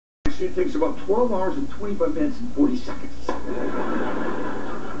Actually, it takes about 12 hours and 25 minutes and 40 seconds.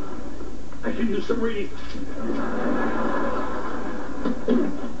 I can do some reading.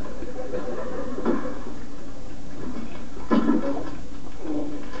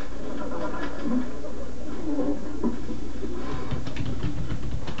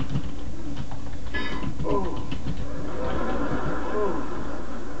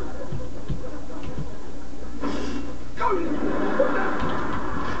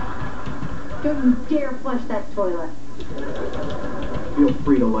 Don't you dare flush that toilet. Feel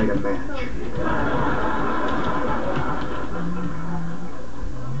free to light a match.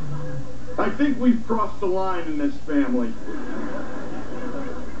 I think we've crossed the line in this family.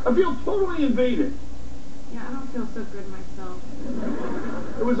 I feel totally invaded. Yeah, I don't feel so good myself.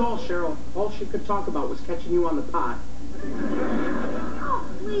 It was all Cheryl. All she could talk about was catching you on the pot. Oh,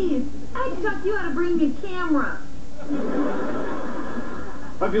 please. I taught you how to bring me a camera.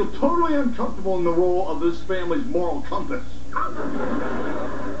 I feel totally uncomfortable in the role of this family's moral compass.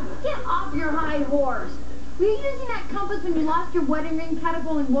 Get off your high horse. Were you using that compass when you lost your wedding ring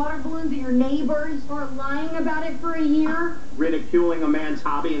catapulting water balloons at your neighbors or lying about it for a year? Ridiculing a man's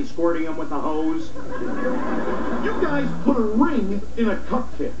hobby and squirting him with a hose. You guys put a ring in a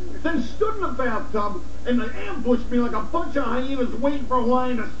cupcake, then stood in a bathtub and ambushed me like a bunch of hyenas waiting for a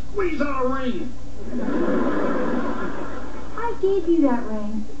lion to squeeze out a ring. I gave you that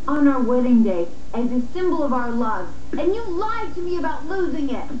ring on our wedding day as a symbol of our love, and you lied to me about losing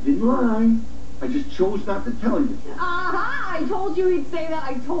it. I didn't lie. I just chose not to tell you. Uh-huh, I told you he'd say that.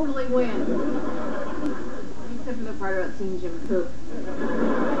 I totally win. Except for the part about seeing Jim poop.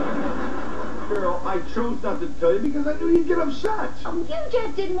 Cheryl, I chose not to tell you because I knew you'd get upset. You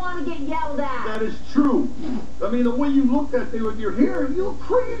just didn't want to get yelled at. That is true. I mean, the way you looked at me with your hair, you look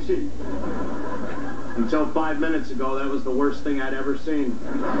crazy. Until 5 minutes ago, that was the worst thing I'd ever seen.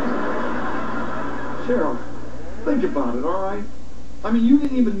 Cheryl, think about it, all right? I mean, you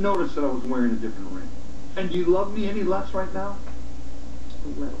didn't even notice that I was wearing a different ring. And do you love me any less right now? Just a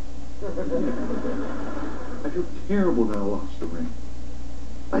little. I feel terrible that I lost the ring.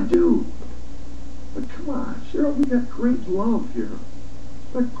 I do. But come on, Cheryl, we got great love here.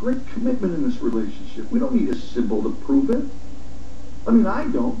 We got great commitment in this relationship. We don't need a symbol to prove it. I mean, I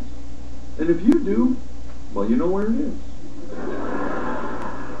don't. And if you do, well, you know where it is.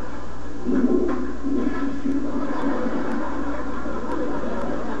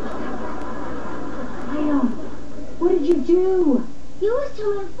 What did you do? You was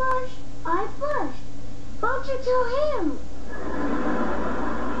telling flush. I flushed. Why don't you tell him?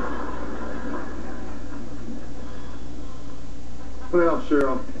 Well,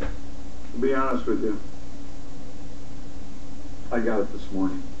 Cheryl, to be honest with you, I got it this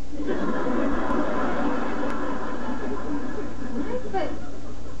morning. What? But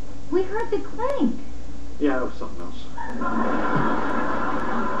we heard the clank. Yeah, that was something else.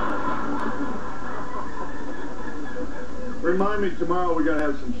 Remind me tomorrow we gotta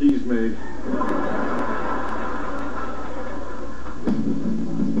have some keys made.